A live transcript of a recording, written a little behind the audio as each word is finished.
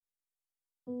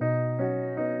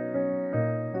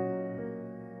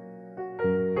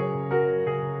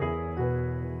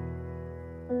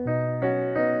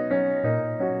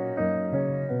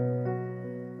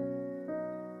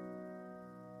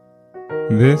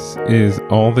This is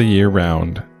All the Year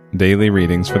Round, Daily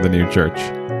Readings for the New Church.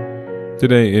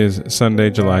 Today is Sunday,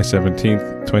 July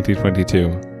 17th,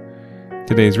 2022.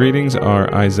 Today's readings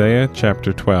are Isaiah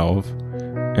chapter 12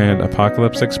 and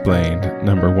Apocalypse Explained,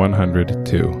 number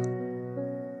 102.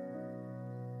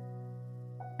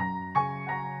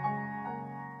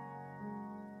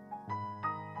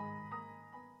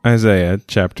 Isaiah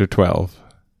chapter 12.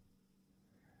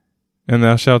 And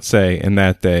thou shalt say in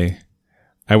that day,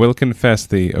 I will confess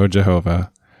thee, O Jehovah,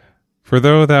 for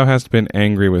though thou hast been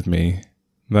angry with me,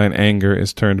 thine anger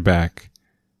is turned back,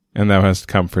 and thou hast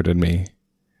comforted me.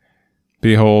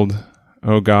 Behold,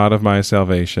 O God of my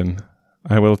salvation,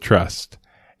 I will trust,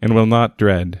 and will not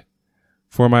dread,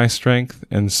 for my strength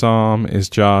and psalm is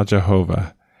Jah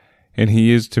Jehovah, and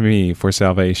he is to me for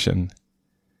salvation.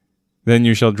 Then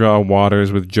you shall draw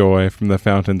waters with joy from the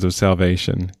fountains of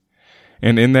salvation.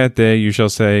 And in that day you shall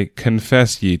say,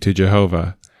 Confess ye to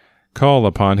Jehovah, call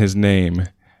upon his name,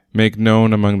 make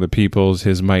known among the peoples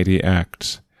his mighty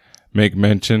acts, make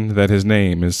mention that his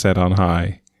name is set on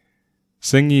high.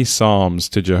 Sing ye psalms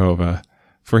to Jehovah,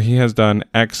 for he has done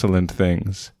excellent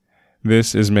things.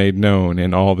 This is made known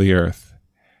in all the earth.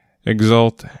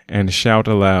 Exult and shout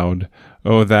aloud,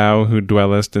 O thou who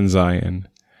dwellest in Zion,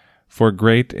 for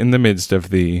great in the midst of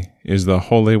thee is the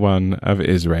Holy One of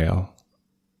Israel.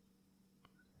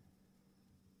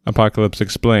 Apocalypse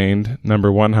Explained,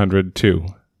 number 102.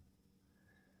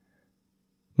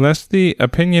 Lest the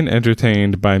opinion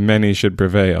entertained by many should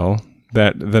prevail,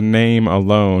 that the name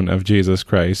alone of Jesus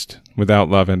Christ, without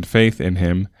love and faith in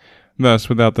him, thus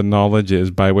without the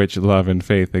knowledges by which love and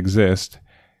faith exist,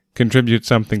 contribute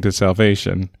something to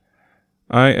salvation,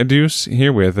 I adduce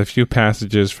herewith a few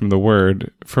passages from the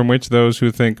Word, from which those who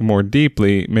think more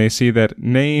deeply may see that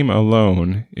name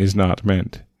alone is not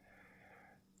meant.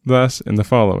 Thus, in the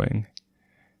following,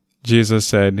 Jesus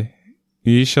said,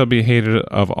 Ye shall be hated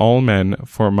of all men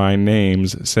for my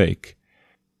name's sake.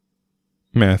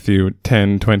 Matthew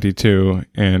 10:22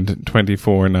 and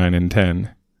 24:9 and 10.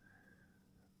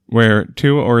 Where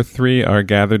 2 or 3 are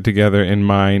gathered together in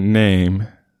my name,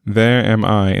 there am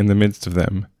I in the midst of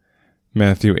them.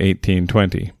 Matthew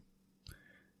 18:20.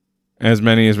 As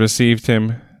many as received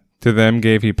him, to them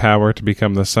gave he power to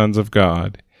become the sons of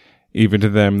God, even to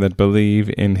them that believe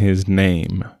in his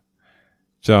name.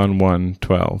 John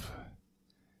 1:12.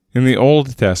 In the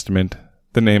Old Testament,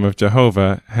 the name of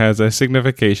Jehovah has a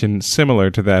signification similar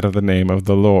to that of the name of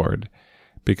the Lord,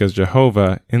 because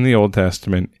Jehovah in the Old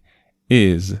Testament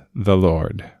is the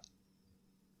Lord.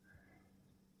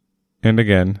 And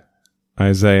again,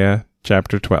 Isaiah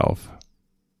chapter 12.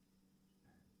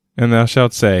 And thou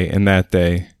shalt say in that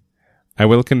day, I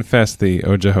will confess thee,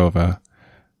 O Jehovah,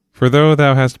 for though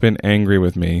thou hast been angry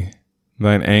with me,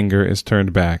 thine anger is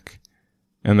turned back,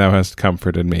 and thou hast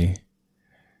comforted me.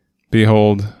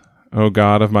 Behold, O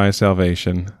God of my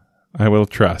salvation, I will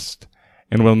trust,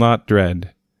 and will not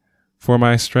dread, for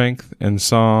my strength and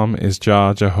psalm is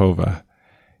Jah Jehovah,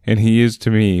 and he is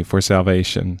to me for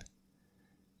salvation.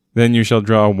 Then you shall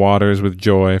draw waters with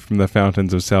joy from the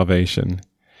fountains of salvation.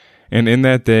 And in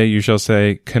that day you shall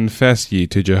say, Confess ye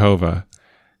to Jehovah,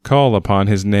 call upon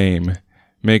his name,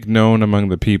 make known among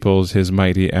the peoples his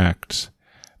mighty acts,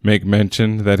 make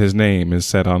mention that his name is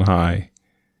set on high.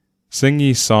 Sing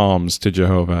ye psalms to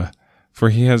Jehovah, for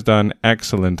he has done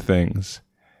excellent things.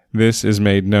 This is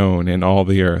made known in all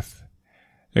the earth.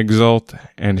 Exult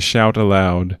and shout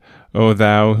aloud, O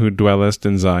thou who dwellest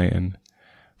in Zion,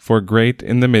 for great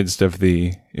in the midst of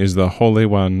thee is the Holy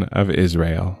One of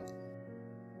Israel.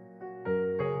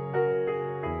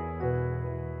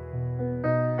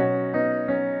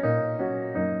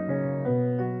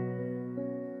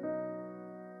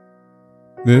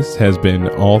 This has been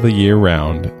All the Year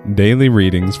Round, Daily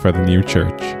Readings for the New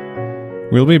Church.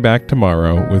 We'll be back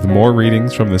tomorrow with more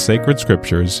readings from the Sacred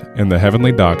Scriptures and the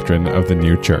heavenly doctrine of the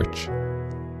New Church.